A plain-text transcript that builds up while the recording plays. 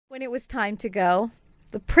When it was time to go,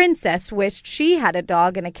 the princess wished she had a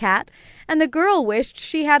dog and a cat, and the girl wished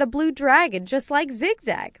she had a blue dragon just like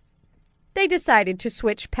Zigzag. They decided to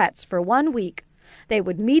switch pets for 1 week. They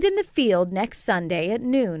would meet in the field next Sunday at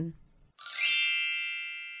noon.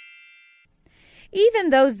 Even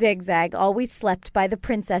though Zigzag always slept by the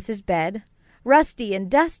princess's bed, Rusty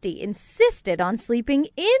and Dusty insisted on sleeping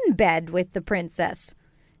in bed with the princess.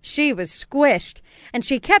 She was squished, and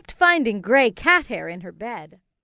she kept finding gray cat hair in her bed.